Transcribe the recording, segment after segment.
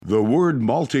The word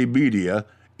multimedia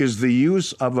is the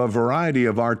use of a variety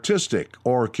of artistic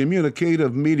or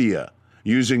communicative media,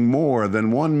 using more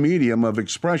than one medium of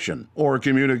expression or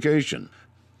communication.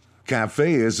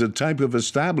 Cafe is a type of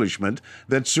establishment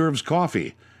that serves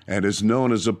coffee and is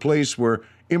known as a place where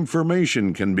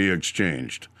information can be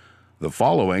exchanged. The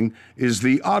following is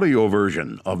the audio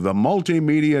version of the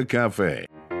Multimedia Cafe.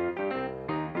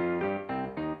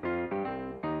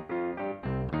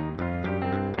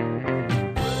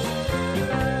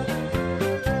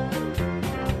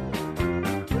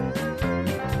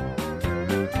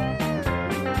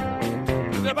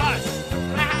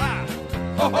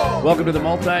 Welcome to the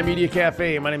Multimedia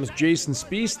Cafe. My name is Jason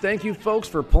Spees. Thank you, folks,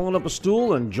 for pulling up a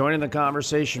stool and joining the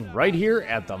conversation right here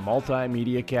at the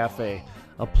Multimedia Cafe,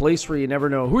 a place where you never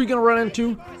know who you're going to run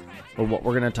into or what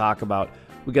we're going to talk about.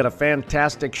 We got a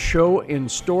fantastic show in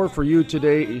store for you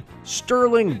today.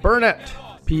 Sterling Burnett,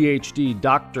 PhD,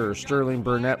 Dr. Sterling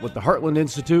Burnett with the Heartland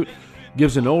Institute,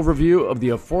 gives an overview of the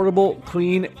Affordable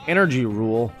Clean Energy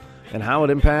Rule and how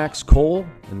it impacts coal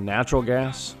and natural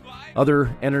gas.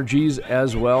 Other energies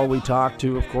as well. We talk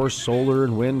to, of course, solar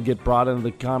and wind get brought into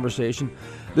the conversation.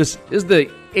 This is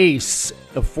the ACE,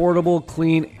 Affordable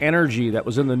Clean Energy, that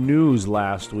was in the news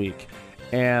last week.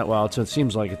 And, well, it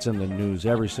seems like it's in the news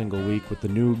every single week with the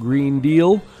new Green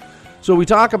Deal. So we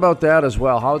talk about that as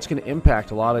well, how it's going to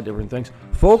impact a lot of different things.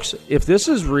 Folks, if this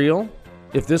is real,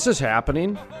 if this is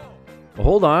happening,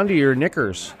 hold on to your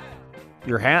knickers,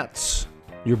 your hats,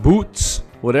 your boots,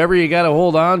 whatever you got to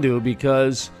hold on to,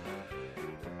 because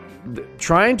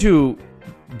trying to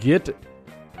get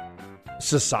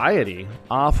society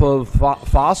off of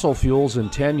fossil fuels in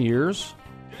 10 years,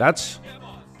 I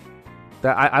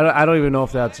don't even know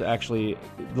if that's actually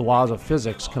the laws of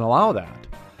physics can allow that.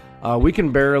 We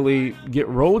can barely get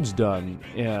roads done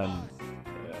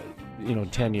in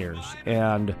 10 years,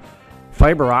 and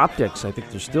fiber optics, I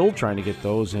think they're still trying to get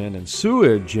those in, and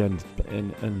sewage and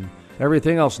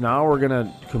everything else. Now we're going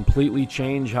to completely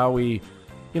change how we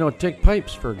take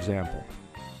pipes, for example.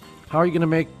 How are you going to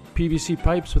make PVC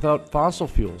pipes without fossil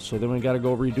fuels? So then we got to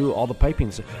go redo all the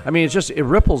piping. I mean, it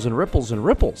ripples and ripples and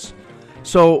ripples.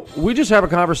 So we just have a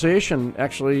conversation,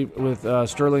 actually, with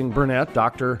Sterling Burnett,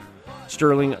 Dr.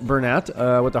 Sterling Burnett,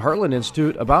 with the Heartland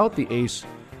Institute about the ACE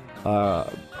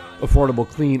Affordable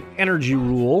Clean Energy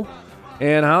Rule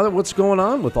and what's going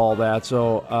on with all that.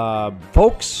 So,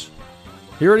 folks,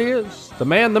 here it is, the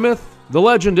man, the myth, the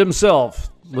legend himself,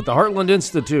 with the Heartland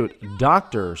Institute,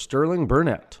 Dr. Sterling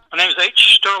Burnett. My name is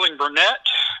H. Sterling Burnett.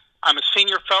 I'm a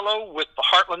senior fellow with the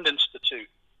Heartland Institute.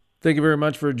 Thank you very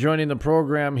much for joining the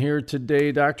program here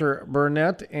today, Dr.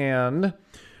 Burnett. And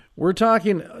we're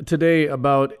talking today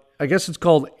about, I guess it's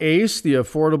called ACE, the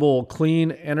Affordable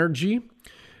Clean Energy.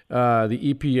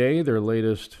 The EPA, their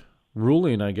latest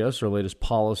ruling, I guess, or latest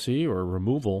policy or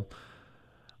removal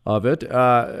of it,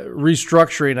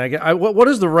 restructuring. What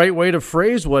is the right way to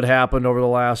phrase what happened over the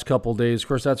last couple of days? Of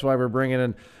course, that's why we're bringing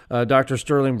in Dr.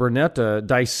 Sterling Burnett to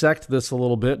dissect this a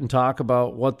little bit and talk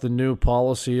about what the new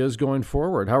policy is going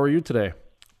forward. How are you today?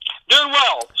 Doing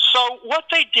well. So what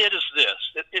they did is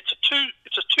this: it's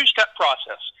a two-step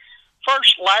process.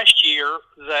 First, last year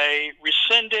they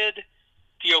rescinded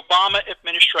the Obama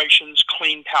administration's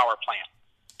Clean Power Plan,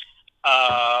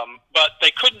 but they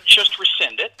couldn't just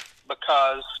rescind it,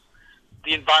 because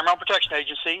the Environmental Protection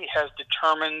Agency has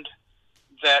determined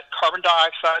that carbon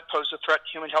dioxide poses a threat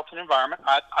to human health and environment.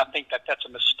 I think that's a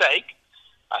mistake.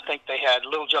 I think they had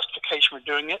little justification for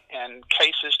doing it, and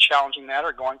cases challenging that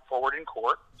are going forward in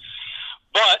court.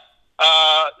 But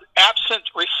absent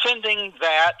rescinding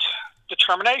that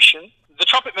determination, the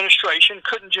Trump administration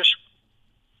couldn't just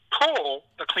pull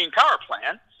the Clean Power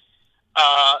Plan.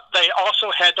 They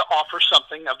also had to offer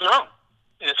something of their own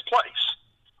in its place,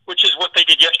 which is what they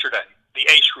did yesterday, the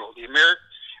ACE rule, the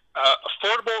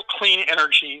Affordable Clean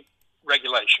Energy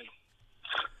Regulation.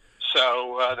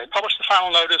 So they published the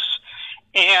final notice,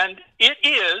 and it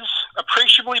is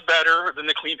appreciably better than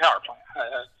the Clean Power Plan.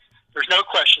 There's no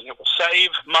question. It will save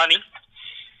money.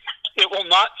 It will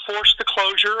not force the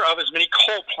closure of as many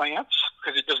coal plants,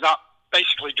 because it does not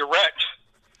basically direct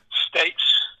states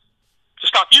to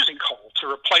stop using coal, to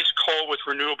replace coal with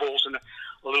renewables and a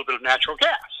little bit of natural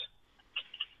gas.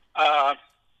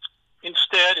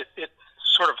 Instead, it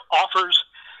sort of offers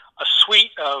a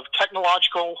suite of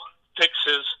technological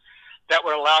fixes that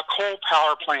would allow coal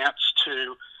power plants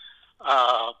to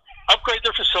upgrade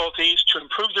their facilities, to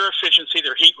improve their efficiency,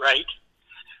 their heat rate,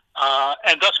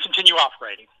 and thus continue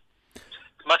operating.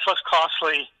 Much less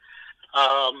costly,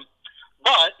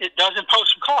 but it does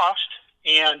impose some cost,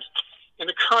 and in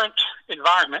the current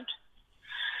environment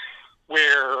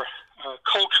where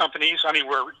coal companies,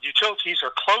 where utilities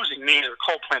are closing many of their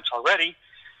coal plants already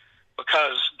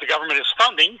because the government is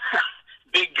funding.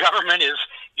 Big government is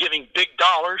giving big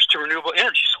dollars to renewable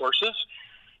energy sources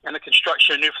and the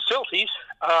construction of new facilities.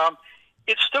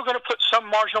 It's still going to put some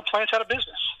marginal plants out of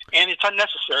business. And it's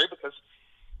unnecessary because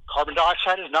carbon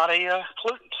dioxide is not a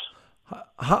pollutant.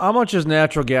 How much is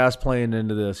natural gas playing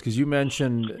into this? Because you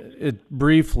mentioned it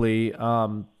briefly.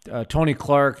 Tony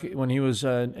Clark, when he was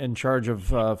in charge of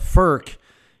FERC,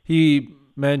 he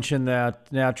mentioned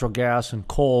that natural gas and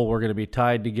coal were going to be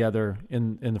tied together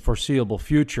in the foreseeable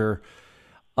future.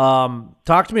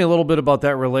 Talk to me a little bit about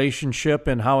that relationship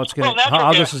and how it's going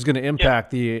how this is going to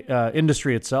impact the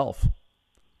industry itself.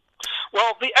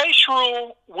 Well, the ACE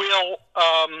rule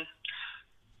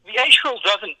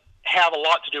doesn't have a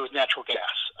lot to do with natural gas.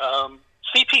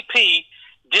 CPP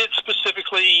did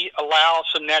specifically allow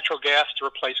some natural gas to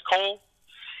replace coal.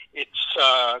 It's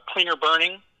cleaner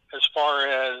burning as far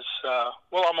as,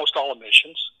 almost all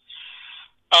emissions.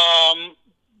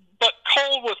 But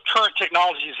coal with current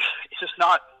technologies is just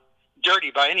not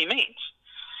dirty by any means.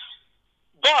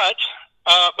 But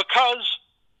because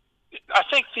I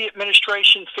think the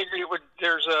administration figured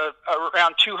there's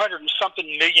around $200 and something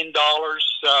million,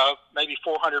 maybe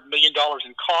 $400 million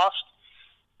in cost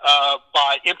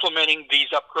by implementing these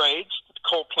upgrades that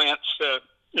coal plants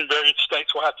in various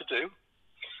states will have to do.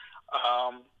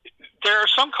 There are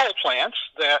some coal plants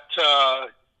that,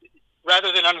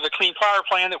 rather than under the Clean Power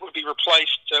Plan that would be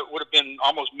replaced, would have been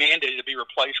almost mandated to be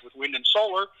replaced with wind and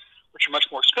solar, which are much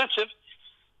more expensive,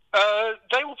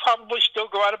 they will probably still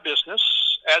go out of business,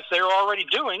 as they're already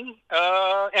doing,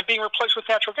 and being replaced with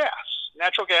natural gas.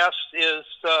 Natural gas is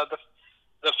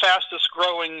the fastest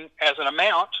growing as an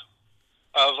amount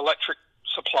of electric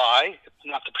supply,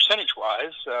 not the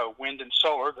percentage-wise. Wind and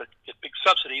solar that get big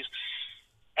subsidies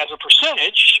as a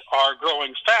percentage are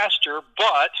growing faster,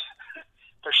 but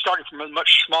they're starting from a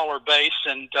much smaller base,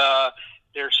 and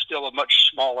they're still a much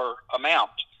smaller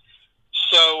amount.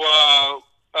 So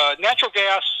natural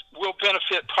gas will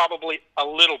benefit probably a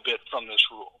little bit from this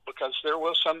rule because there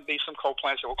will be some coal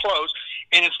plants that will close,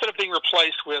 and instead of being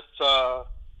replaced with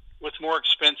more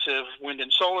expensive wind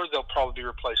and solar, they'll probably be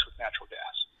replaced with natural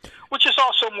gas, which is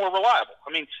also more reliable.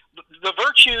 I mean, the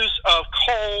virtues of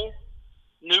coal,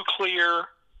 nuclear,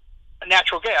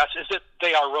 natural gas is that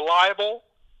they are reliable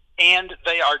and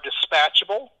they are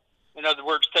dispatchable. In other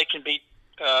words, they can be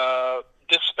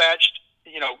dispatched.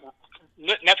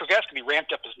 Natural gas can be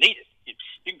ramped up as needed. You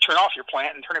can turn off your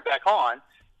plant and turn it back on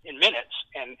in minutes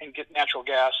and get natural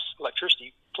gas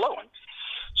electricity flowing.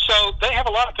 So they have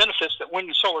a lot of benefits that wind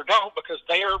and solar don't because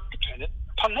they are dependent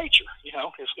upon nature.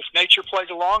 If nature plays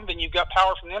along, then you've got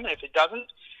power from them. And if it doesn't,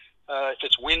 if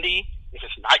it's windy, if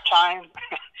it's nighttime,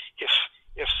 if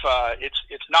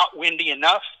it's not windy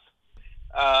enough,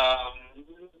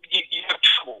 you have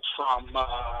trouble from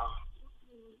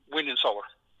wind and solar.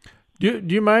 Do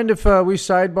you mind if we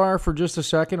sidebar for just a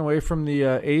second away from the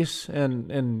ACE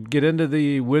and get into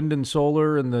the wind and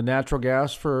solar and the natural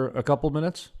gas for a couple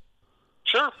minutes?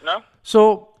 Sure, no.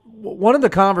 So one of the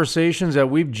conversations that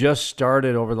we've just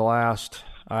started over the last,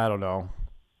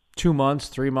 2 months,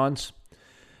 3 months,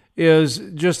 is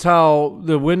just how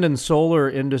the wind and solar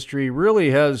industry really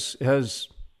has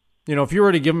if you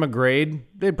were to give them a grade,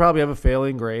 they'd probably have a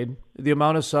failing grade. The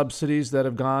amount of subsidies that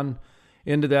have gone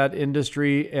into that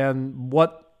industry and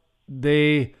what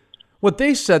they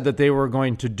said that they were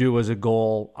going to do as a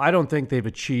goal, I don't think they've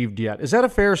achieved yet. Is that a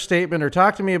fair statement? Or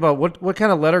talk to me about what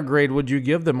kind of letter grade would you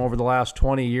give them over the last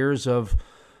 20 years of,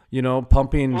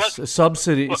 pumping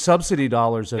subsidy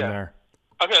dollars in there?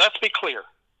 Okay, let's be clear.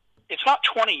 It's not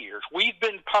 20 years. We've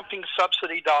been pumping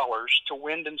subsidy dollars to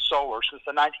wind and solar since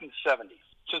the 1970s.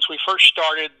 Since we first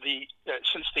started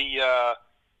since the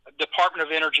Department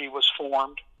of Energy was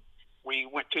formed, we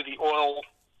went through the oil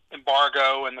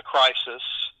embargo and the crisis.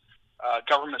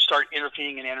 Government started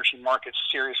intervening in energy markets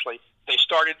seriously. They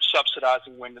started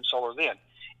subsidizing wind and solar then.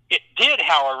 It did,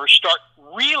 however, start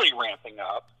really ramping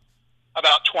up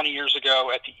about 20 years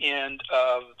ago at the end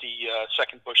of the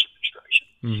second Bush administration.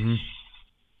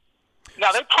 Mm-hmm.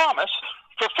 Now, they promised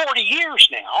for 40 years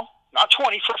now, not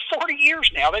 20, for 40 years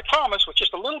now, they promised with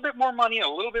just a little bit more money and a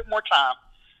little bit more time,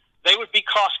 they would be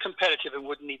cost competitive and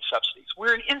wouldn't need subsidies.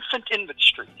 We're an infant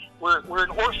industry. We're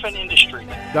an orphan industry.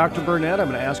 Dr. Burnett, I'm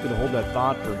going to ask you to hold that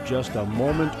thought for just a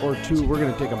moment or two. We're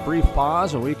going to take a brief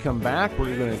pause. When we come back,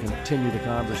 we're going to continue the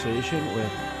conversation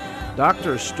with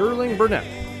Dr. Sterling Burnett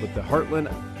with the Heartland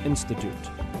Institute.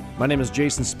 My name is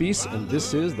Jason Spees, and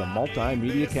this is the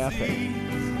MultiMedia Cafe.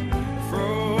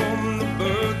 From the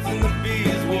birds and the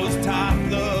bees was top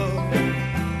love.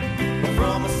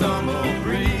 From a summer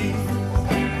breeze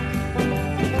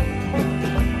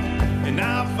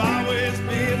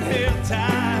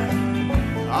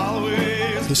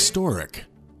Historic.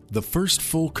 The first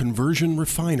full conversion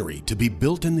refinery to be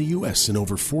built in the U.S. in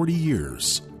over 40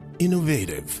 years.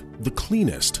 Innovative. The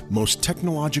cleanest, most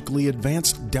technologically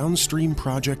advanced downstream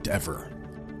project ever.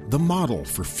 The model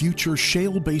for future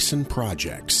shale basin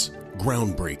projects.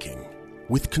 Groundbreaking.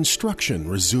 With construction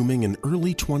resuming in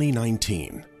early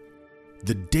 2019.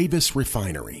 The Davis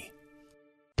Refinery.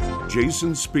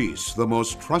 Jason Spees, the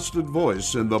most trusted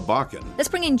voice in the Bakken. Let's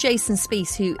bring in Jason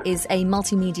Spees, who is a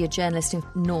multimedia journalist in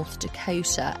North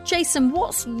Dakota. Jason,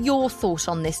 what's your thought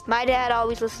on this? My dad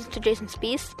always listens to Jason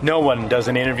Spees. No one does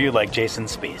an interview like Jason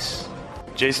Spees.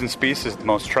 Jason Spees is the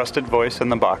most trusted voice in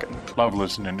the Bakken. Love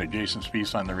listening to Jason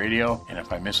Spees on the radio, and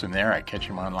if I miss him there, I catch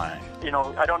him online. You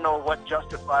know, I don't know what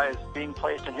justifies being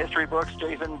placed in history books,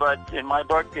 Jason, but in my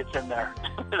book, it's in there.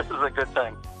 This is a good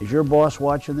thing. Is your boss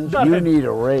watching this? You need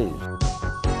a raise.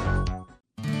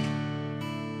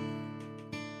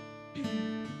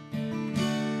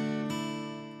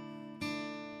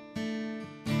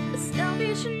 The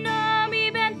Salvation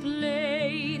Army band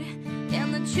played,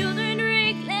 and the children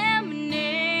drank lemonade.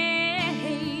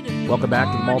 Welcome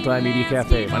back to the MultiMedia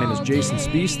Cafe. My name is Jason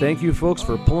Spees. Thank you, folks,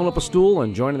 for pulling up a stool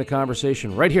and joining the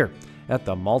conversation right here at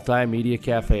the MultiMedia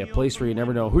Cafe, a place where you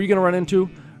never know who you're going to run into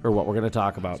or what we're going to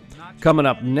talk about. Coming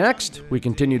up next, we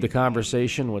continue the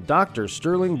conversation with Dr.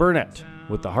 Sterling Burnett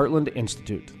with the Heartland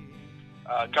Institute.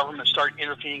 Government started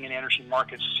intervening in energy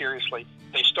markets seriously.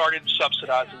 They started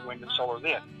subsidizing wind and solar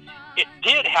then. It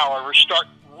did, however, start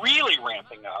really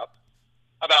ramping up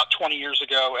about 20 years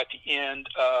ago at the end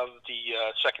of the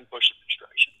second Bush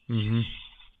administration.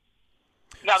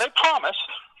 Mm-hmm. Now, they promised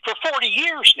for 40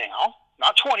 years now,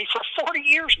 not 20, for 40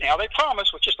 years now, they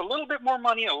promised with just a little bit more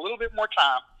money and a little bit more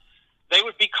time, they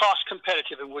would be cost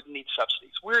competitive and wouldn't need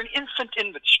subsidies. We're an infant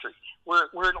industry. We're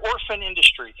an orphan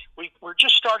industry. We're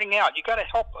just starting out. You got to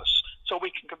help us so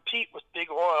we can compete with big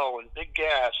oil and big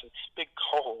gas and big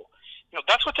coal. You know,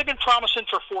 that's what they've been promising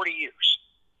for 40 years.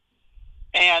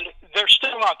 And they're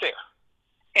still not there.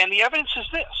 And the evidence is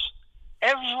this.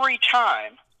 Every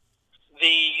time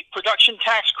the production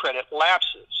tax credit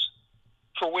lapses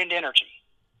for wind energy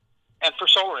and for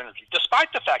solar energy,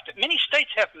 despite the fact that many states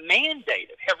have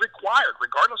mandated, have required,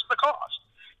 regardless of the cost,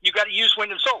 you got to use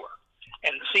wind and solar,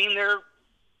 and seen their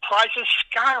prices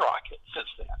skyrocket since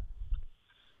then.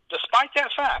 Despite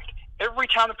that fact, every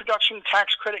time the production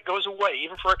tax credit goes away,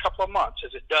 even for a couple of months,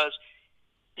 as it does,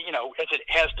 you know, as it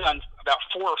has done about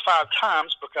 4 or 5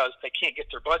 times because they can't get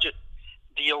their budget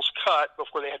deals cut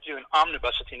before they have to do an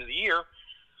omnibus at the end of the year,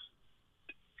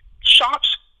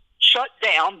 shops shut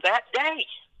down that day.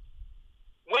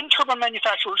 Wind turbine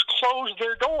manufacturers closed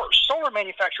their doors. Solar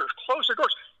manufacturers closed their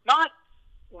doors. Not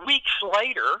weeks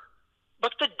later,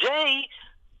 but the day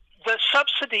the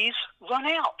subsidies run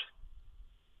out.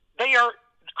 They are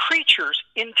creatures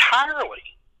entirely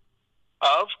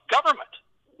of government.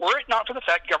 Were it not for the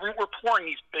fact government were pouring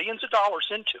these billions of dollars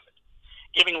into it,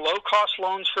 giving low-cost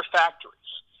loans for factories,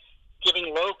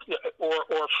 giving low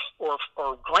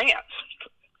or grants,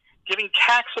 giving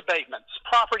tax abatements,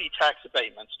 property tax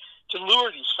abatements to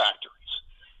lure these factories,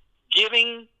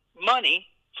 giving money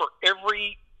for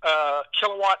every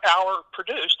kilowatt hour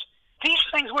produced, these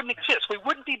things wouldn't exist. We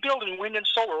wouldn't be building wind and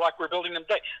solar like we're building them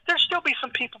today. There'd still be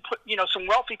some people, some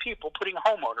wealthy people putting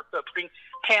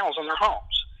panels on their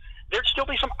homes. There'd still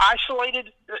be some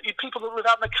isolated people that live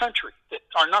out in the country that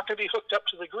are not going to be hooked up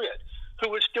to the grid who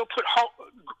would still put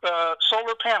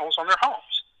solar panels on their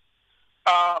homes.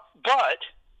 But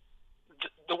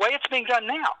the way it's being done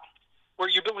now, where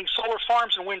you're building solar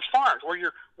farms and wind farms,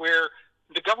 where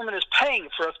the government is paying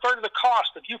for a third of the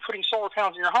cost of you putting solar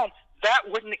panels in your home, that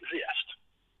wouldn't exist.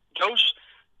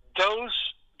 Those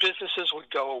businesses would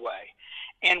go away,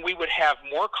 and we would have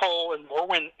more coal and more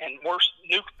wind and more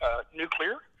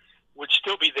nuclear would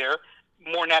still be there,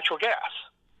 more natural gas.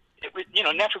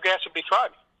 Natural gas would be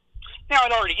thriving. Now,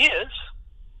 it already is.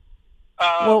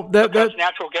 Because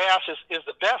natural gas is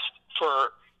the best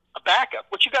for a backup.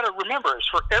 What you got to remember is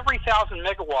for every 1,000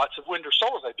 megawatts of wind or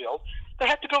solar they build, they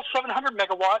have to build 700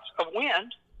 megawatts of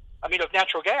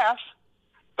natural gas,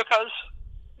 because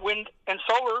wind and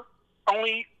solar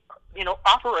only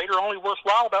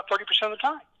worthwhile about 30% of the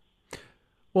time.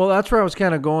 Well, that's where I was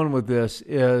kind of going with this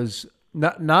is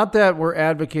not that we're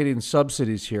advocating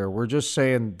subsidies here. We're just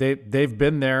saying they've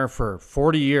been there for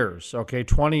 40 years, okay,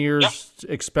 20 years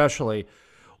especially.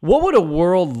 What would a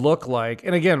world look like?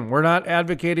 And again, we're not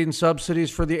advocating subsidies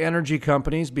for the energy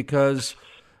companies because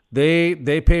they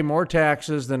pay more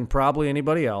taxes than probably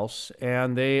anybody else,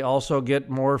 and they also get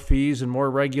more fees and more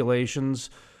regulations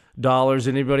dollars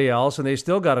than anybody else, and they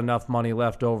still got enough money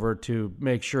left over to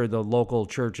make sure the local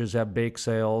churches have bake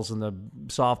sales and the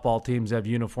softball teams have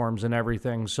uniforms and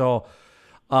everything. So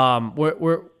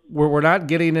we're not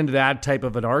getting into that type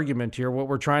of an argument here. What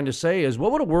we're trying to say is,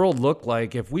 what would a world look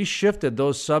like if we shifted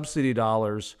those subsidy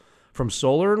dollars from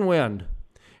solar and wind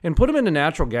and put them into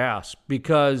natural gas?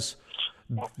 Because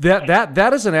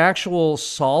that is an actual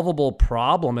solvable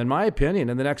problem, in my opinion,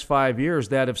 in the next 5 years,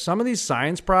 that if some of these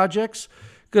science projects,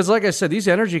 because like I said, these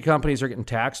energy companies are getting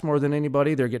taxed more than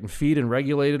anybody. They're getting feed and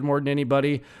regulated more than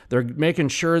anybody. They're making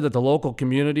sure that the local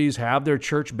communities have their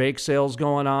church bake sales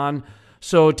going on.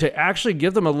 So to actually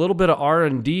give them a little bit of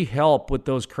R&D help with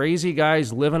those crazy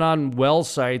guys living on well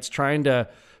sites trying to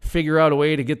figure out a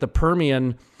way to get the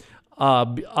Permian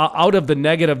out of the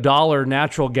 $-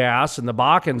 natural gas, and the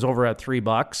Bakken's over at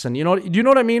 $3. And do you know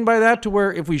what I mean by that? To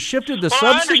where if we shifted the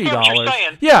subsidy dollars,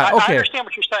 I understand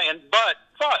what you're saying, but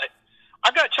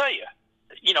I've got to tell you,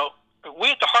 we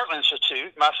at the Heartland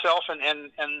Institute, myself and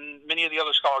many of the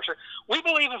other scholars here, we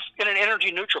believe in an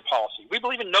energy neutral policy. We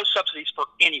believe in no subsidies for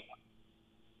anyone.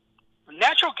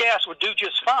 Natural gas would do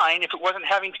just fine if it wasn't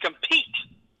having to compete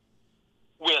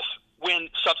with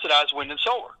subsidized wind and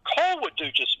solar. Coal would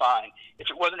do just fine if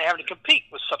it wasn't having to compete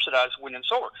with subsidized wind and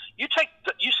solar. You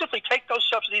simply take those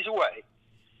subsidies away,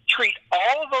 treat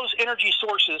all of those energy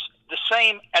sources the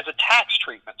same as a tax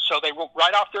treatment. So they will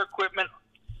write off their equipment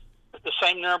the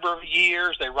same number of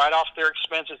years. They write off their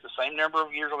expenses the same number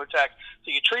of years on the tax.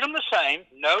 So you treat them the same,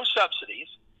 no subsidies.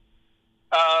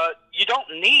 You don't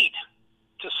need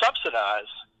to subsidize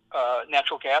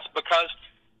natural gas because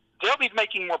they'll be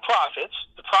making more profits.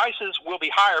 The prices will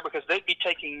be higher because they'd be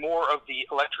taking more of the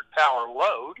electric power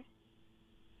load.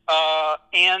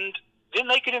 And then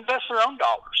they could invest their own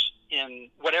dollars in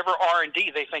whatever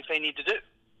R&D they think they need to do.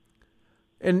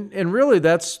 And really,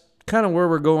 that's kind of where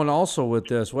we're going also with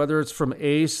this, whether it's from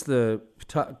ACE, the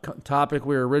topic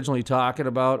we were originally talking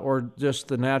about, or just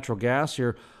the natural gas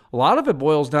here. A lot of it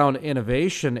boils down to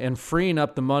innovation and freeing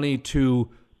up the money to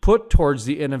put towards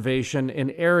the innovation in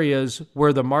areas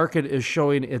where the market is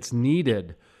showing it's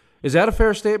needed. Is that a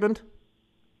fair statement?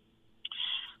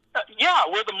 Yeah,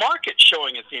 where the market's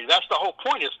showing it's needed. That's the whole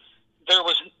point. Is there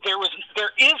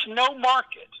is no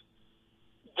market.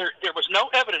 There was no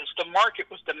evidence the market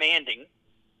was demanding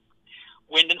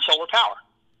wind and solar power.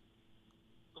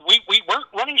 We weren't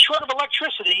running short of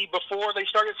electricity before they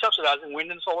started subsidizing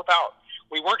wind and solar power.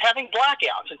 We weren't having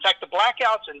blackouts. In fact, the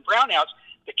blackouts and brownouts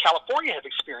that California have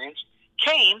experienced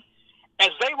came as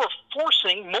they were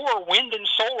forcing more wind and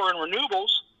solar and renewables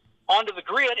onto the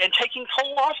grid and taking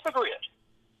coal off the grid.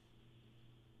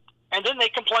 And then they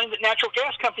complained that natural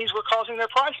gas companies were causing their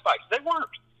price spikes. They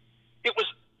weren't. It was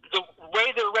the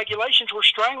way their regulations were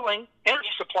strangling energy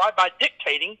supply by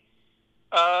dictating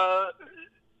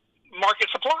market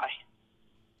supply.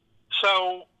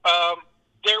 So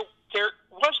there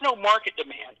was no market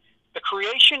demand. The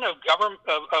creation of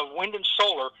wind and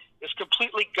solar is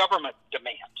completely government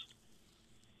demand.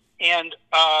 And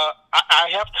I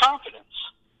have confidence.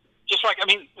 Just like,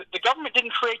 the government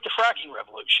didn't create the fracking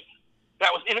revolution.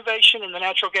 That was innovation in the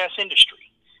natural gas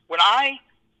industry. When I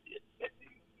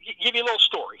give you a little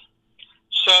story.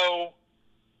 So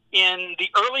in the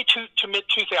early to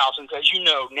mid-2000s, as you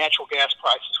know, natural gas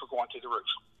prices were going through the roof.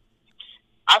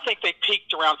 I think they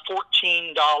peaked around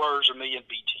 $14 a million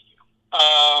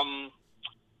BTU.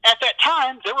 At that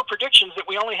time, there were predictions that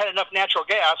we only had enough natural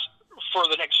gas for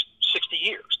the next 60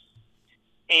 years.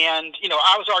 And,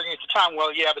 I was arguing at the time,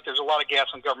 well, yeah, but there's a lot of gas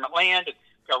on government land, and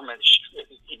government is,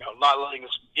 not letting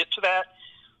us get to that.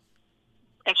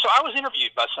 And so I was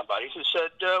interviewed by somebody who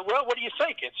said, well, what do you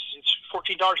think? It's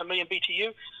 $14 a million BTU.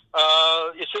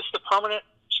 Is this the permanent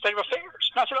state of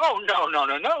affairs? And I said, oh, no.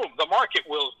 The market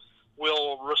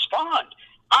will respond.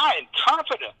 I am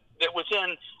confident that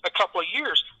within a couple of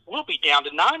years, we'll be down to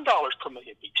 $9 per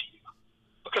million BTU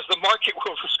because the market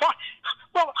will respond.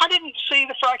 Well, I didn't see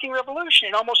the fracking revolution,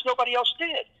 and almost nobody else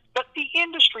did, but the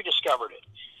industry discovered it.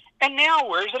 And now,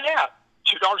 where is it at?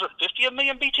 $2.50 a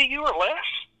million BTU or less?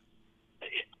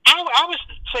 I was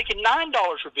thinking $9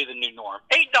 would be the new norm.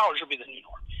 $8 would be the new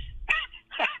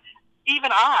norm.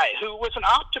 Even I, who was an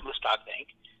optimist, I think,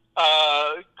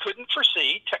 couldn't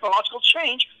foresee technological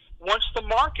change once the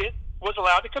market was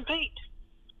allowed to compete.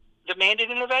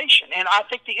 Demanded innovation. And I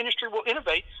think the industry will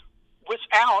innovate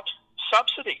without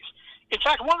subsidies. In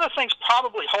fact, one of the things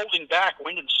probably holding back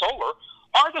wind and solar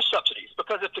are the subsidies,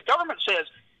 because if the government says,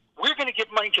 we're going to give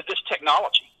money to this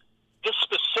technology, this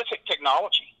specific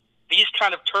technology, these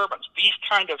kind of turbines, these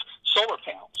kind of solar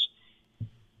panels,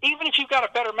 even if you've got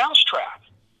a better mousetrap,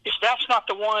 if that's not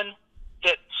the one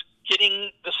that's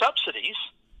getting the subsidies,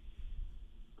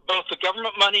 both the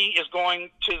government money is going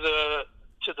to the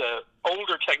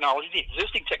older technology, the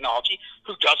existing technology,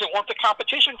 who doesn't want the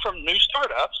competition from new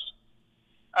startups,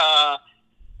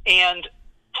 and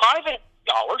private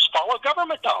dollars follow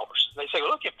government dollars. They say,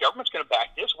 look, if government's going to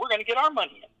back this, we're going to get our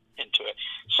money into it.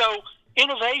 So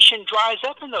innovation dries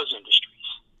up in those industries.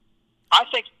 I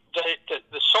think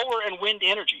the solar and wind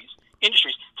industries,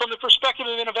 from the perspective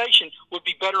of innovation, would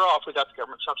be better off without the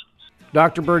government subsidies.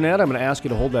 Dr. Burnett, I'm going to ask you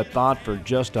to hold that thought for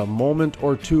just a moment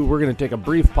or two. We're going to take a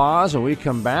brief pause. When we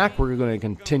come back, we're going to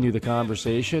continue the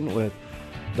conversation with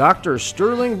Dr.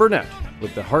 Sterling Burnett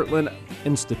with the Heartland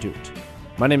Institute.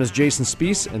 My name is Jason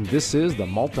Spees, and this is the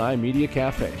Multimedia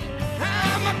Cafe.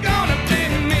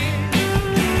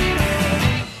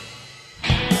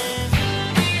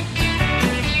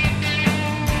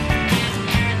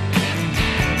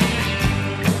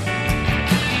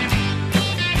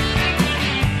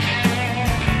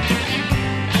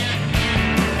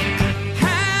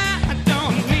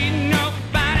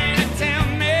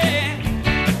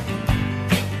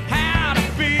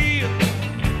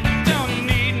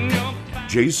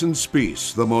 Jason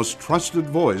Spees, the most trusted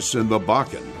voice in the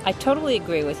Bakken. I totally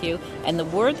agree with you, and the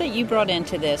word that you brought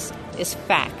into this is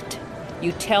fact.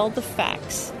 You tell the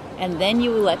facts, and then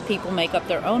you let people make up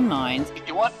their own minds.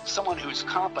 You want someone who's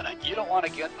competent. You don't want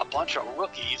to get a bunch of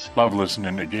rookies. Love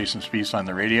listening to Jason Spees on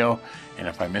the radio, and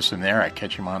if I miss him there, I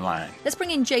catch him online. Let's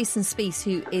bring in Jason Spees,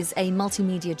 who is a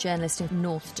multimedia journalist in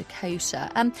North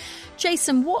Dakota.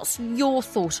 Jason, what's your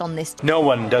thought on this? No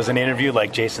one does an interview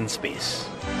like Jason Spees.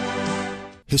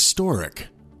 Historic,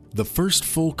 the first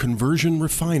full conversion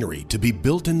refinery to be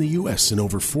built in the U.S. in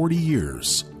over 40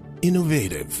 years.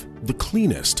 Innovative, the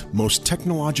cleanest, most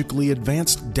technologically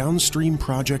advanced downstream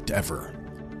project ever.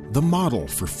 The model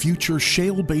for future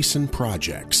shale basin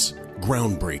projects.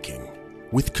 Groundbreaking,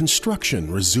 with construction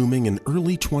resuming in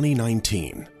early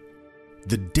 2019.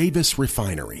 The Davis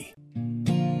Refinery.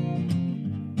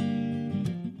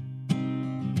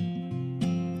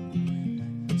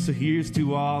 So here's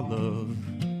to all of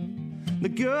the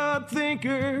good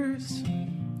thinkers,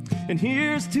 and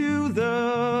here's to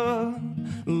the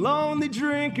lonely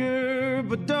drinker,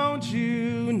 but don't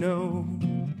you know?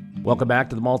 Welcome back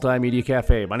to the Multimedia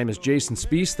Cafe. My name is Jason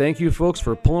Spees. Thank you, folks,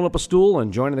 for pulling up a stool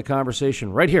and joining the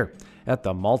conversation right here at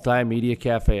the Multimedia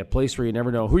Cafe, a place where you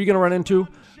never know who you're going to run into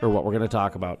or what we're going to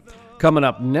talk about. Coming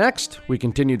up next, we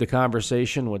continue the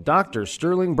conversation with Dr.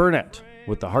 Sterling Burnett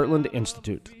with the Heartland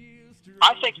Institute.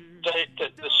 I think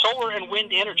the solar and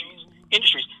wind industries,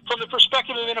 from the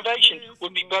perspective of innovation,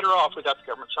 would be better off without the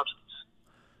government subsidies.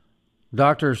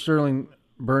 Dr. Sterling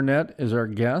Burnett is our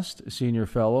guest, senior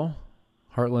fellow,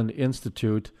 Heartland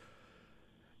Institute.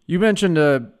 You mentioned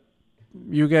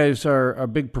you guys are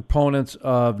big proponents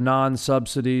of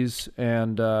non-subsidies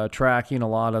and tracking a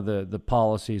lot of the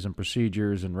policies and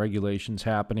procedures and regulations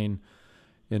happening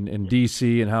in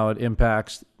D.C. and how it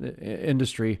impacts the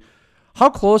industry. How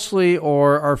closely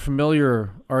or are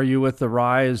familiar are you with the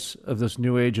rise of this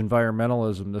new age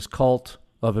environmentalism, this cult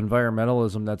of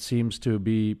environmentalism that seems to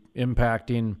be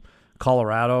impacting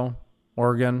Colorado,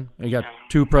 Oregon? You got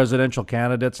two presidential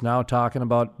candidates now talking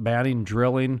about banning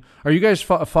drilling. Are you guys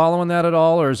following that at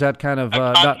all, or is that kind of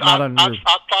not on your...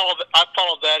 I've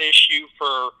followed that issue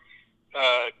for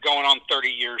going on 30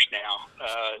 years now,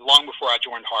 long before I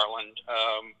joined Heartland.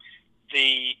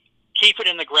 The Keep It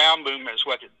in the Ground movement is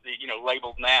what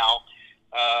labeled now.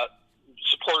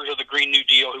 Supporters of the Green New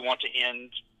Deal who want to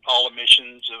end all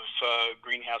emissions of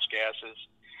greenhouse gases.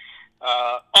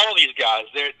 All these guys,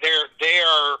 they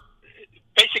are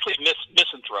basically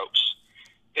misanthropes.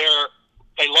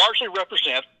 They largely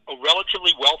represent a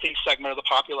relatively wealthy segment of the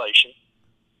population,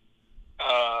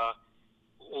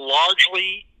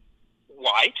 largely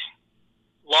white,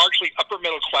 largely upper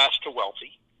middle class to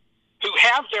wealthy, who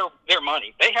have their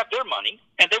money. They have their money,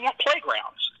 and they want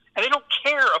playgrounds. And they don't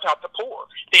care about the poor.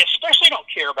 They especially don't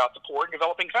care about the poor in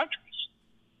developing countries.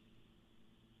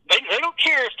 They don't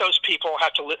care if those people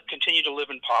have to continue to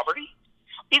live in poverty.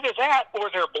 Either that,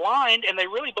 or they're blind, and they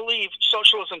really believe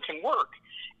socialism can work,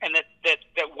 and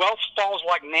that wealth falls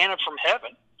like manna from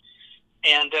heaven,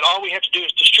 and that all we have to do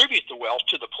is distribute the wealth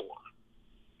to the poor.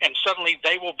 And suddenly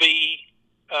they will be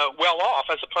well off,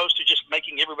 as opposed to just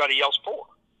making everybody else poor.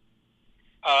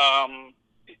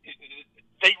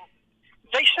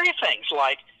 They say things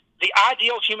like the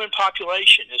ideal human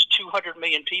population is 200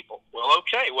 million people. Well,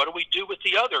 okay, what do we do with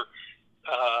the other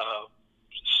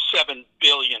 7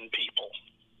 billion people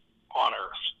on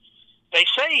Earth? They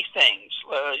say things.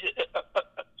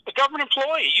 A government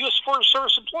employee, a U.S. Forest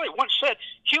Service employee, once said,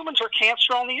 humans are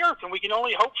cancer on the Earth, and we can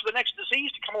only hope for the next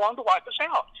disease to come along to wipe us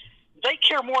out. They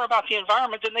care more about the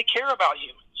environment than they care about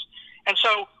humans. And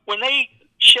so when they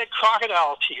shed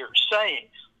crocodile tears saying,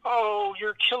 oh,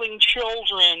 you're killing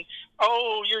children,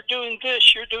 oh, you're doing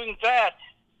this, you're doing that,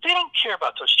 they don't care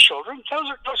about those children. Those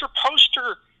are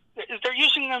poster. They're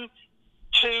using them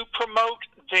to promote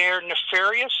their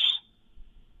nefarious,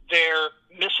 their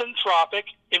misanthropic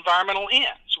environmental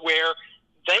ends, where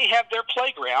they have their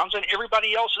playgrounds and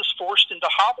everybody else is forced into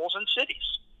hovels and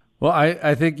cities. Well,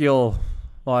 I think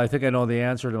I think I know the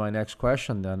answer to my next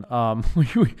question then.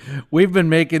 We've been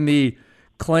making the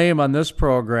claim on this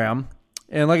program,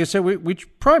 and like I said, we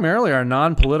primarily are a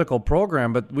non-political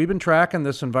program, but we've been tracking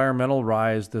this environmental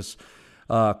rise, this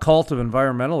cult of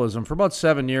environmentalism for about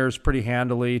 7 years pretty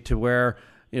handily, to where,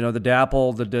 the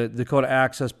DAPL, the Dakota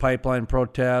Access Pipeline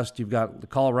protest, you've got the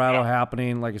Colorado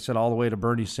happening, like I said, all the way to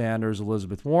Bernie Sanders,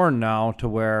 Elizabeth Warren now, to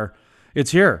where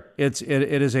it's here. It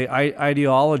is a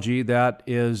ideology that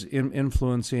is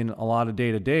influencing a lot of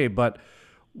day to day. But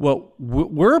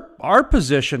our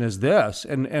position is this,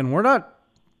 and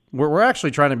we're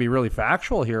actually trying to be really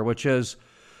factual here, which is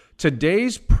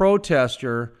today's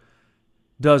protester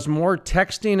does more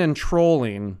texting and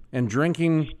trolling and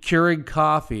drinking Keurig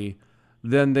coffee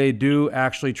than they do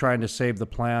actually trying to save the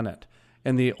planet.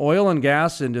 And the oil and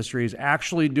gas industry is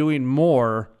actually doing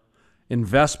more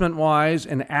investment-wise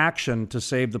and action to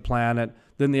save the planet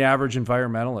than the average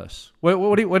environmentalist.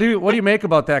 What do you make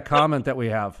about that comment that we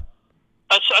have?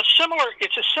 It's a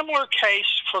similar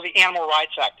case for the animal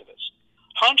rights activists.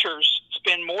 Hunters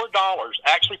spend more dollars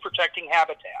actually protecting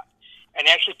habitat and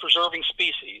actually preserving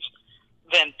species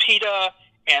than PETA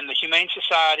and the Humane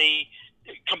Society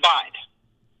combined.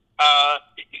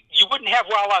 You wouldn't have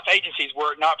wildlife agencies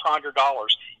were it not for $100.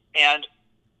 And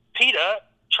PETA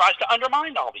tries to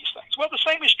undermine all these things. Well, the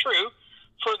same is true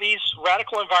for these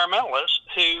radical environmentalists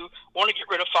who want to get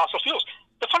rid of fossil fuels.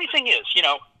 The funny thing is,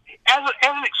 as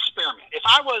an experiment, if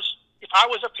I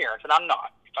was a parent, and I'm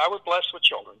not, if I were blessed with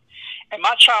children, and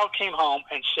my child came home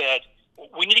and said,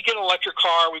 we need to get an electric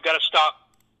car, we've got to stop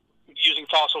using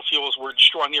fossil fuels, we're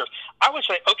destroying the earth, I would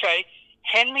say, okay,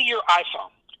 hand me your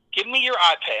iPhone, give me your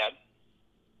iPad,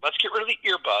 let's get rid of the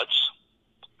earbuds,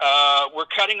 we're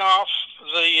cutting off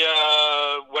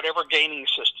the whatever gaming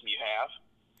system you have,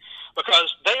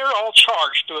 because they are all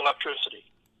charged through electricity.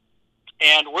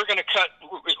 And we're going to cut,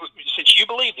 since you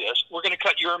believe this, we're going to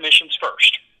cut your emissions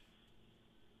first.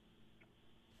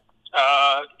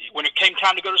 When it came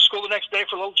time to go to school the next day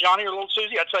for little Johnny or little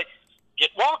Susie, I'd say, get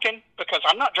walking, because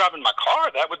I'm not driving my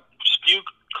car. That would spew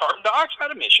carbon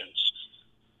dioxide emissions.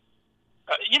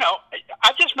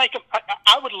 I just make them,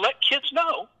 I would let kids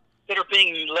know that are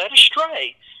being led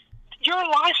astray. Your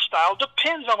lifestyle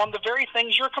depends on the very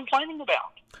things you're complaining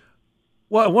about.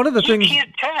 Well, one of the things... You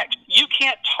can't text. You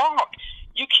can't talk.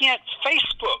 You can't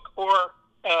Facebook or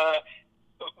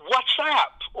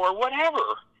WhatsApp or whatever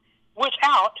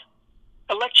without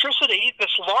electricity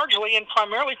that's largely and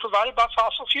primarily provided by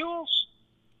fossil fuels.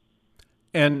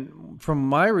 And from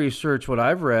my research, what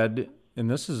I've read, and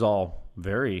this is all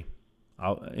very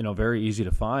easy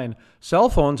to find, cell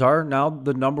phones are now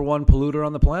the number one polluter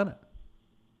on the planet.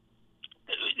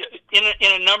 In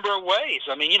a number of ways.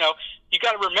 I mean, you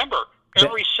got to remember,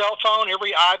 every cell phone,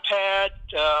 every iPad,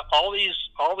 all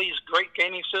these great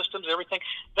gaming systems, everything,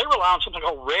 they rely on something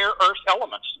called rare earth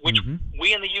elements, which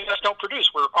we in the U.S. don't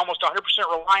produce. We're almost 100%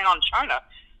 reliant on China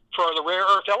for the rare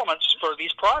earth elements for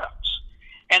these products.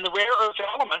 And the rare earth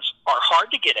elements are hard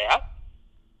to get at.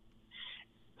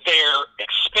 They're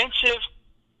expensive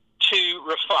to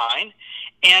refine,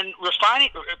 and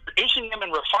producing them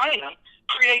and refining them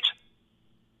creates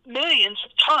millions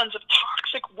of tons of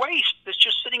toxic waste that's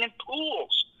just sitting in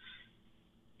pools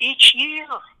each year.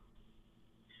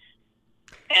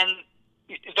 And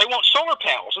they want solar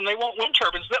panels and they want wind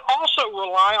turbines that also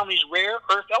rely on these rare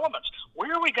earth elements.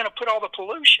 Where are we going to put all the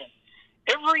pollution?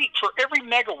 For every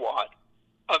megawatt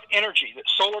of energy that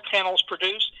solar panels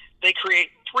produce, they create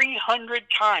 300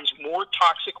 times more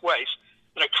toxic waste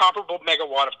than a comparable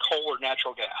megawatt of coal or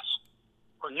natural gas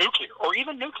or nuclear, or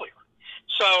even nuclear.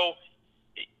 So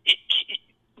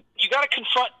you got to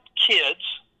confront kids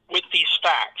with these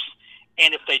facts,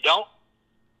 and if they don't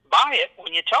buy it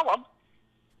when you tell them,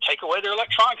 take away their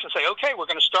electronics and say, okay, we're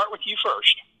going to start with you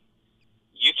first.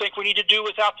 You think we need to do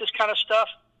without this kind of stuff?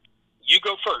 You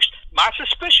go first. My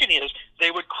suspicion is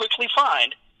they would quickly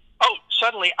find,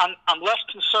 suddenly I'm less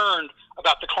concerned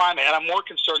about the climate, and I'm more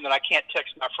concerned that I can't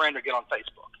text my friend or get on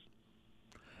Facebook.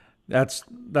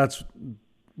 That's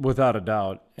without a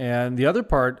doubt. And the other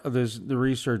part of the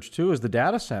research, too, is the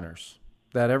data centers.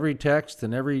 That every text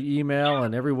and every email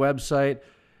and every website,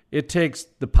 it takes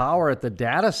the power at the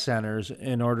data centers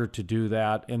in order to do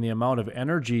that, and the amount of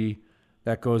energy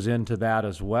that goes into that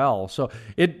as well. So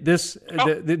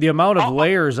the amount of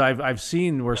layers I've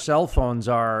seen where cell phones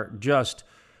are just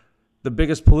the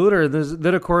biggest polluter.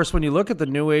 Then, of course, when you look at the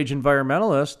new age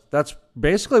environmentalist, that's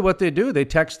basically what they do. They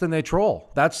text and they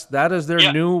troll. That is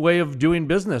their new way of doing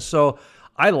business. So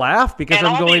I laugh because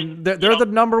they're the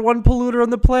number one polluter on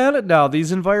the planet now,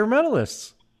 these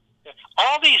environmentalists.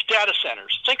 All these data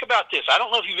centers, think about this. I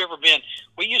don't know if you've ever been.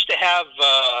 We used to have,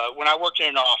 when I worked in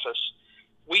an office,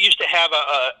 we used to have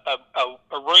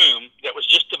a room that was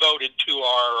just devoted to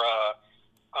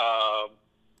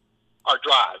our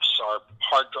drives, our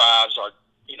hard drives, our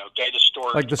data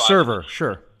storage. Like the devices. server,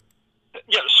 sure.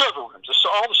 Yeah, the server rooms.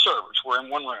 All the servers were in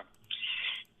one room.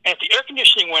 And if the air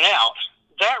conditioning went out,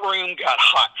 that room got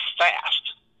hot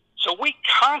fast. So we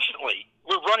constantly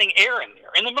were running air in there.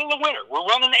 In the middle of winter, we're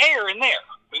running air in there.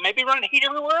 We may be running heat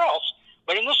everywhere else,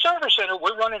 but in the service center,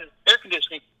 we're running air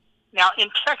conditioning. Now, in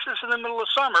Texas, in the middle of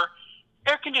summer,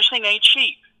 air conditioning ain't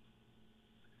cheap.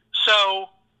 So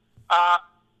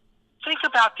think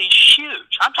about these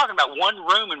huge, I'm talking about one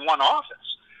room in one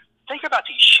office. Think about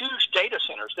these huge data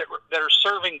centers that are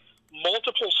serving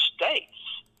multiple states.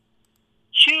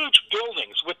 Huge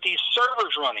buildings with these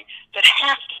servers running that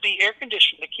have to be air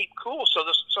conditioned to keep cool, so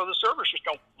the servers just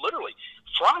don't literally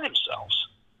fry themselves.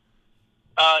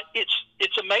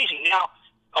 It's amazing. Now,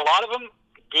 a lot of them,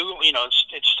 Google, it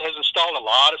has installed a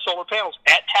lot of solar panels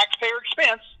at taxpayer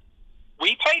expense.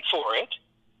 We paid for it,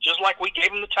 just like we gave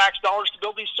them the tax dollars to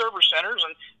build these server centers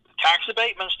and tax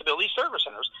abatements to build these service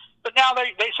centers. But now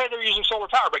they say they're using solar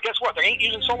power, but guess what? They ain't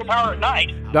using solar power at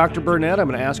night. Dr. Burnett, I'm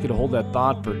going to ask you to hold that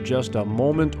thought for just a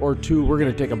moment or two. We're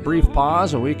going to take a brief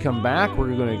pause. When we come back,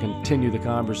 we're going to continue the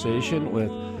conversation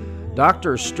with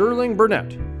Dr. Sterling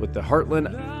Burnett with the Heartland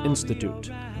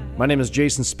Institute. My name is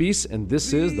Jason Spees, and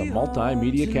this is the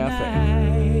MultiMedia Cafe.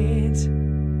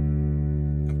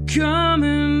 I'm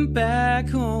coming back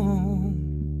home.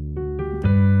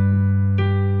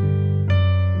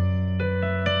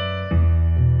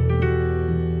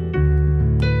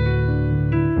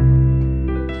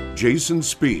 Jason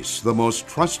Spees, the most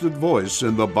trusted voice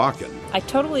in the Bakken. I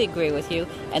totally agree with you,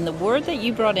 and the word that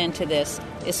you brought into this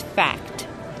is fact.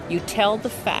 You tell the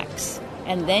facts,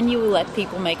 and then you let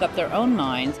people make up their own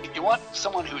minds. You want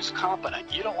someone who's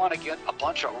competent. You don't want to get a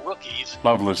bunch of rookies.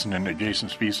 Love listening to Jason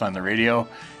Spees on the radio,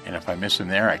 and if I miss him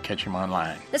there, I catch him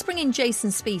online. Let's bring in Jason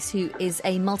Spees, who is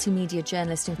a multimedia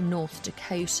journalist in North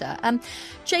Dakota.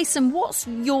 Jason, what's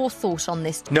your thought on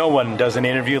this? No one does an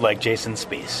interview like Jason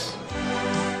Spees.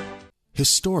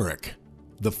 Historic,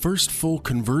 the first full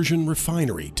conversion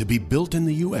refinery to be built in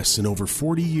the U.S. in over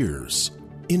 40 years.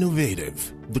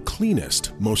 Innovative, the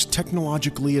cleanest, most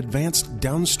technologically advanced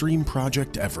downstream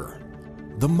project ever.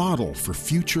 The model for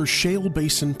future shale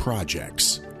basin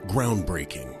projects.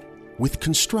 Groundbreaking, with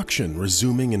construction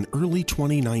resuming in early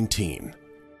 2019.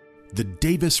 The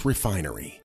Davis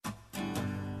Refinery.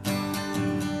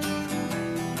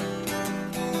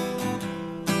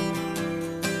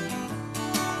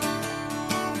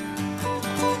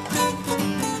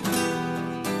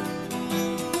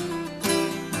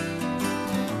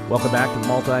 Welcome back to the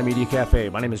Multimedia Cafe.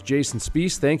 My name is Jason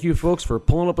Spees. Thank you, folks, for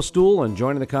pulling up a stool and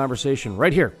joining the conversation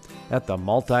right here at the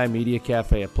Multimedia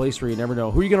Cafe, a place where you never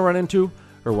know who you're going to run into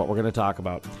or what we're going to talk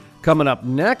about. Coming up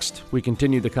next, we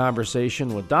continue the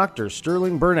conversation with Dr.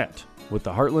 Sterling Burnett with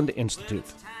the Heartland Institute.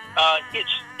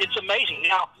 It's amazing.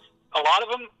 Now, a lot of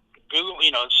them, Google,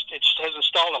 it has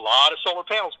installed a lot of solar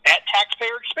panels at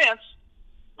taxpayer expense.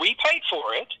 We paid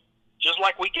for it, just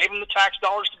like we gave them the tax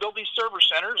dollars to build these server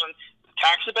centers and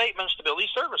tax abatements to build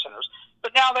these service centers.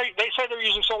 But now they say they're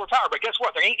using solar power, but guess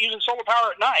what? They ain't using solar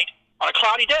power at night. On a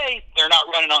cloudy day, they're not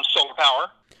running on solar power.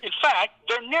 In fact,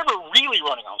 they're never really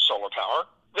running on solar power.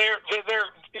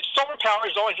 Solar power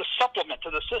is always a supplement to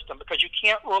the system because you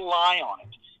can't rely on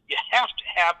it. You have to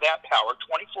have that power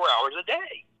 24 hours a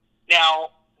day.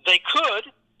 Now, they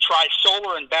could try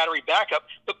solar and battery backup,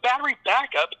 but battery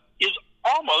backup is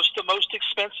almost the most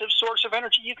expensive source of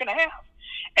energy you can have.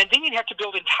 And then you'd have to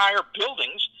build entire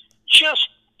buildings just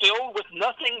filled with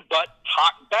nothing but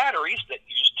batteries that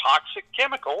use toxic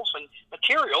chemicals and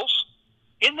materials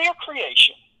in their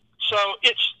creation. So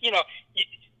it's,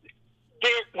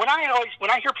 when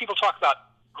I hear people talk about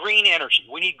green energy,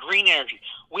 we need green energy,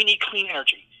 we need clean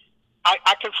energy,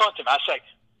 I confront them. I say,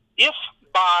 if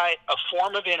by a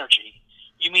form of energy,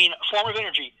 you mean a form of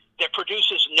energy that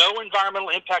produces no environmental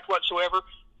impact whatsoever,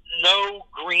 no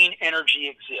green energy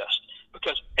exists.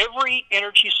 Because every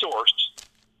energy source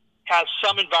has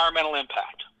some environmental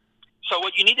impact. So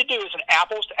what you need to do is an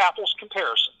apples-to-apples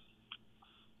comparison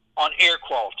on air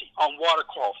quality, on water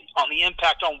quality, on the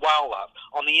impact on wildlife,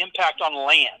 on the impact on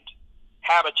land.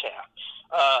 habitat.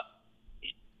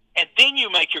 And then you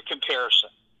make your comparison.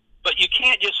 But you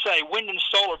can't just say wind and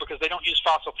solar because they don't use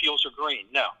fossil fuels or green.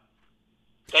 No.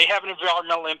 They have an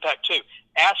environmental impact too.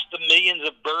 Ask the millions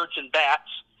of birds and bats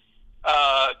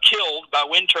killed by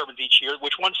wind turbines each year,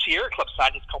 which one Sierra Club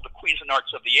scientist called the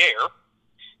Cuisinarts of the air,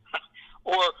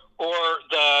 or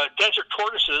the desert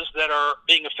tortoises that are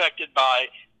being affected by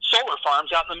solar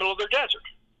farms out in the middle of their desert.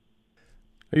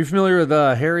 Are you familiar with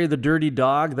Harry the Dirty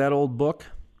Dog, that old book?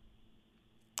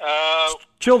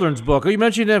 Children's book. You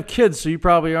mentioned you have kids, so you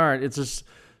probably aren't. It's a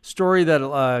story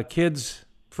that kids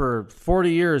for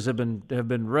 40 years have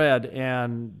been read,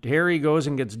 and Harry goes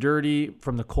and gets dirty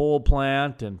from the coal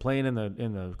plant and playing in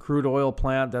the crude oil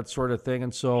plant, that sort of thing.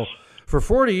 And so for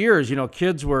 40 years,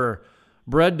 kids were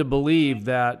bred to believe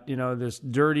that, this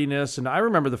dirtiness. And I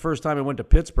remember the first time I went to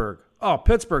Pittsburgh. Oh,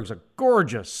 Pittsburgh's a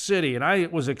gorgeous city, and I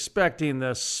was expecting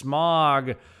this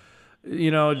smog,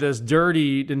 this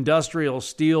dirty industrial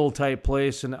steel type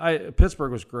place, and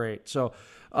Pittsburgh was great. So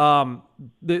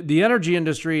the energy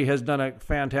industry has done a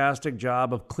fantastic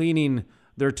job of cleaning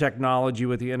their technology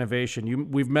with the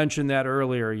innovation. We've mentioned that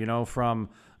earlier, from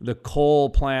the coal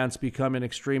plants becoming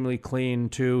extremely clean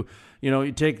to,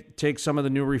 you take some of the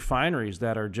new refineries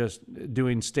that are just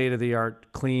doing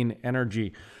state-of-the-art clean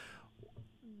energy.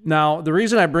 Now, the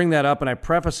reason I bring that up and I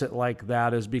preface it like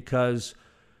that is because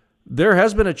there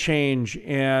has been a change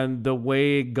in the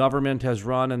way government has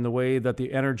run and the way that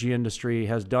the energy industry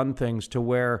has done things to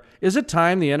where, is it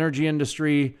time the energy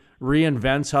industry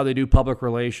reinvents how they do public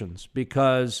relations?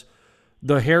 Because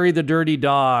the Harry the Dirty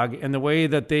Dog and the way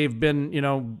that they've been,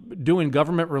 doing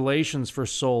government relations for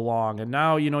so long. And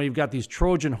now, you've got these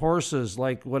Trojan horses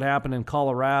like what happened in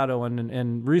Colorado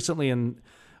and recently in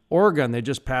Oregon, they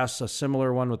just passed a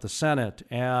similar one with the Senate.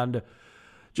 And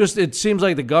just it seems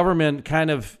like the government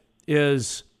kind of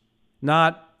is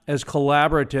not as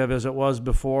collaborative as it was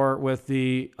before with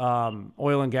the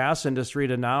oil and gas industry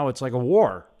to now it's like a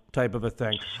war type of a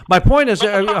thing. My point is, should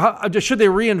they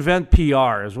reinvent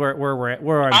PR is where I'm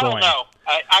going. I don't know.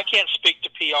 I can't speak to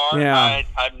PR. Yeah.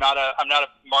 I'm not a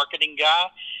marketing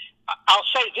guy. I'll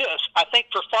say this. I think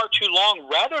for far too long,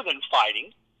 rather than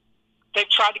fighting, they've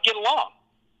tried to get along.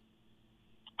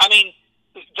 I mean,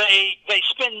 they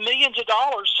spend millions of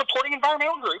dollars supporting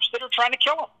environmental groups that are trying to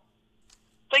kill them.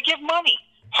 They give money,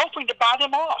 hoping to buy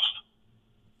them off.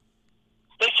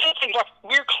 They say things like,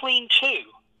 we're clean too.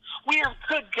 We're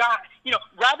good guys.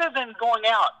 Rather than going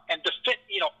out and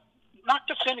not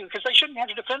defending, because they shouldn't have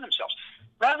to defend themselves.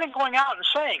 Rather than going out and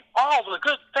saying all the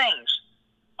good things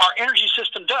our energy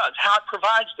system does, how it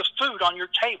provides the food on your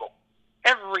table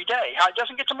every day, how it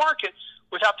doesn't get to market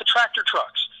without the tractor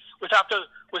trucks, without the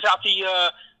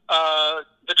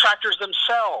tractors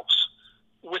themselves,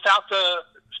 without the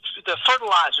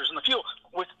fertilizers and the fuel,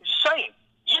 with saying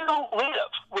you don't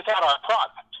live without our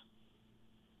product.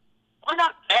 We're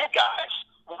not bad guys.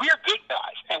 We're good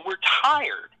guys, and we're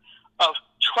tired of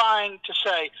trying to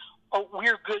say, "Oh,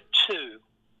 we're good too."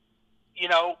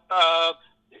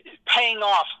 Paying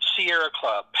off Sierra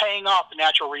Club, paying off the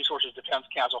Natural Resources Defense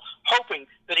Council, hoping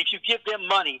that if you give them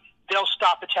money, they'll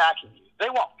stop attacking you. They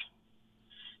won't.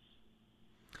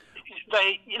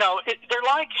 They're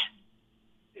like.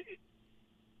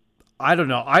 I don't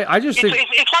know. I just think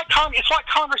it's like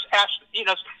Congress asked.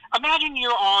 Imagine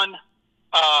you're on,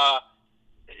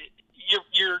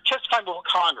 you're testifying before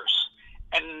Congress,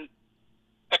 and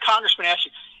a congressman asks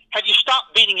you, "Have you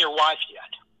stopped beating your wife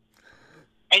yet?"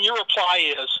 And your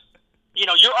reply is,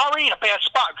 you're already in a bad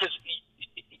spot because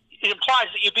it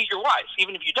implies that you beat your wife,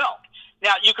 even if you don't.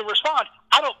 Now you can respond,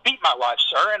 "I don't beat my wife,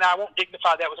 sir," and I won't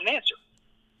dignify that with an answer.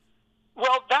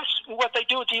 Well, that's what they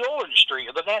do with the oil industry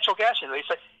or the natural gas industry.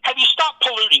 They say, "Have you stopped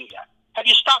polluting yet? Have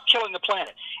you stopped killing the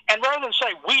planet?" And rather than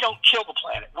say, "We don't kill the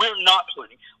planet, we're not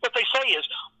polluting," what they say is,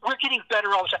 "We're getting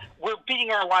better all the time. We're beating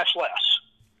our wife less.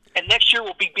 And next year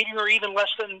we'll be beating her even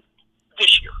less than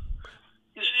this year."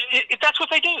 That's what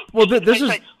they do. Well,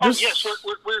 yes,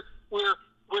 we're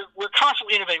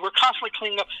constantly innovating. We're constantly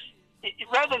cleaning up.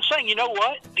 Rather than saying, "You know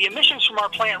what? The emissions from our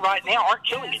plant right now aren't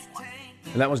killing anyone."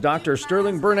 And that was Dr.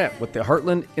 Sterling Burnett with the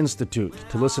Heartland Institute.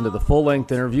 To listen to the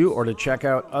full-length interview or to check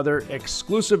out other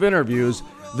exclusive interviews,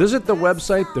 visit the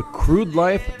website,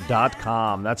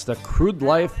 thecrudelife.com. That's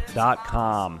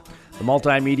thecrudelife.com. The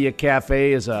Multimedia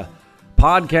Cafe is a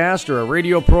podcast or a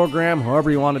radio program,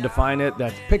 however you want to define it,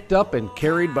 that's picked up and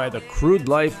carried by the Crude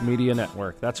Life Media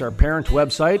Network. That's our parent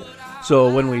website.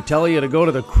 So when we tell you to go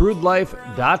to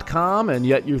thecrudelife.com and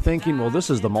yet you're thinking, well, this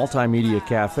is the Multimedia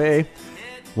Cafe,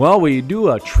 Well, we do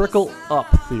a trickle-up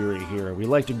theory here. We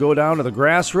like to go down to the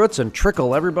grassroots and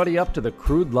trickle everybody up to the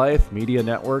Crude Life Media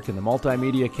Network, and the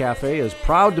MultiMedia Cafe is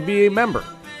proud to be a member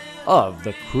of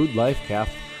the Crude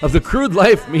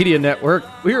Life Media Network.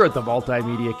 We're at the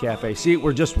MultiMedia Cafe. See,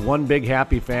 we're just one big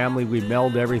happy family. We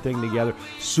meld everything together.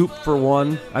 Soup for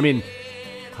one. I mean,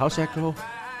 how's that go?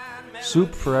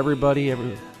 Soup for everybody.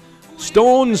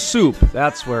 Stone soup.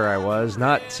 That's where I was.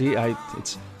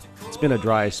 It's been a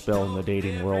dry spell in the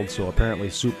dating world, so apparently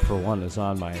soup for one is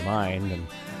on my mind, and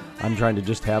I'm trying to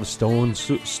just have stone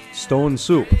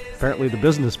soup. Apparently the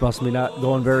business must be not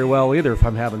going very well either if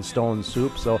I'm having stone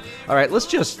soup. So, all right, let's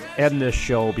just end this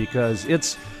show because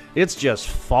it's just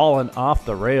fallen off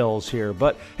the rails here.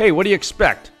 But hey, what do you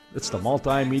expect? It's the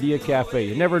MultiMedia Cafe.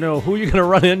 You never know who you're going to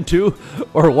run into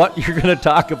or what you're going to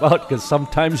talk about, because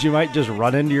sometimes you might just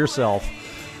run into yourself.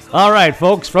 All right,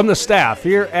 folks, from the staff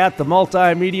here at the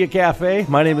MultiMedia Cafe,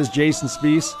 my name is Jason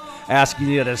Spees, asking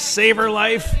you to savor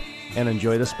life and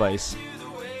enjoy the spice.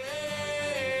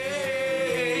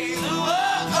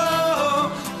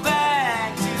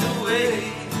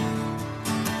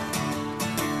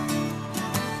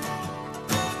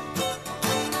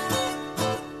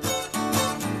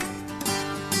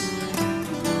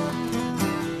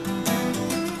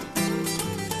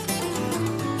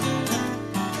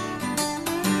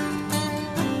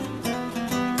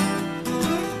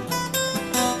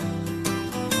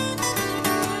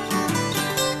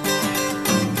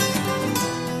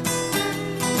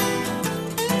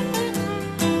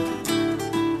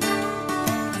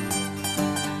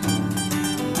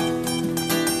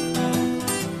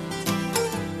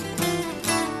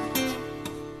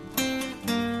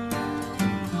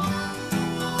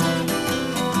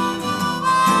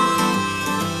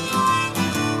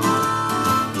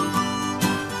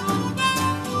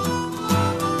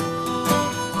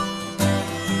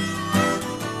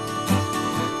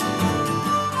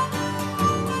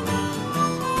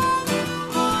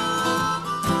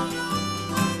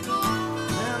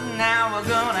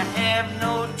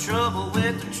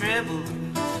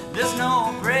 There's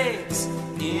no breaks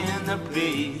in the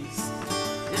breeze.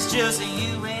 It's just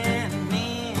you and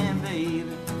me, baby,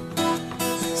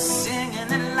 singing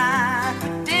it like we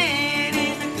did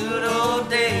in the good old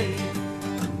days.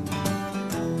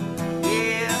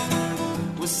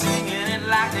 Yeah, we're singing it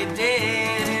like they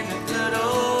did in the good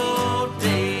old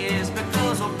days,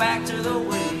 because we're back to the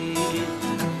way.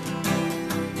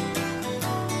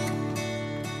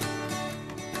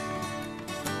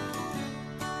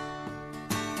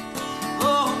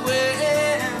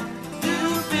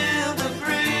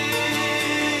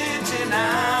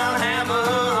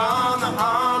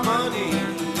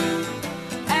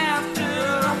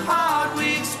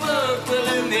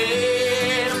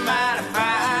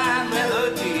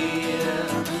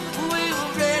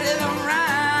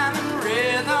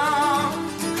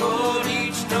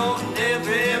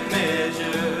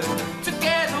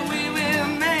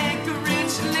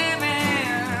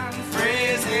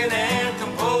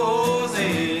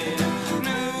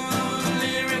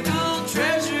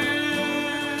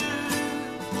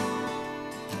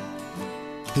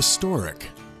 Historic,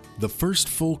 the first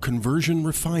full conversion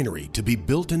refinery to be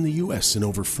built in the U.S. in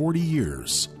over 40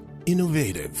 years.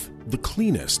 Innovative, the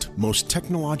cleanest, most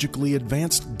technologically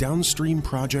advanced downstream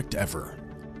project ever.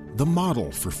 The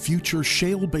model for future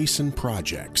shale basin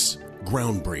projects.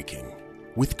 Groundbreaking,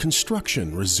 with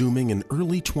construction resuming in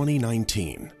early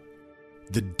 2019.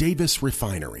 The Davis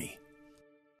Refinery.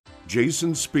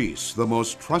 Jason Spees, the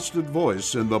most trusted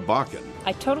voice in the Bakken.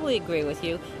 I totally agree with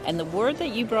you, and the word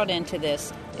that you brought into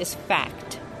this is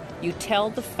fact. You tell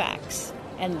the facts,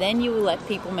 and then you let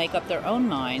people make up their own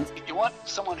minds. You want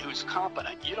someone who's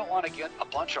competent. You don't want to get a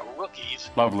bunch of rookies.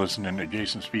 Love listening to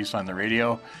Jason Spees on the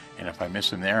radio, and if I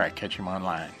miss him there, I catch him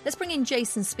online. Let's bring in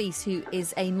Jason Spees, who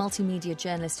is a multimedia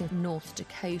journalist in North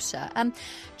Dakota.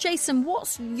 Jason,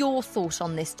 what's your thought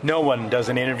on this? No one does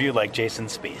an interview like Jason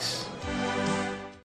Spees.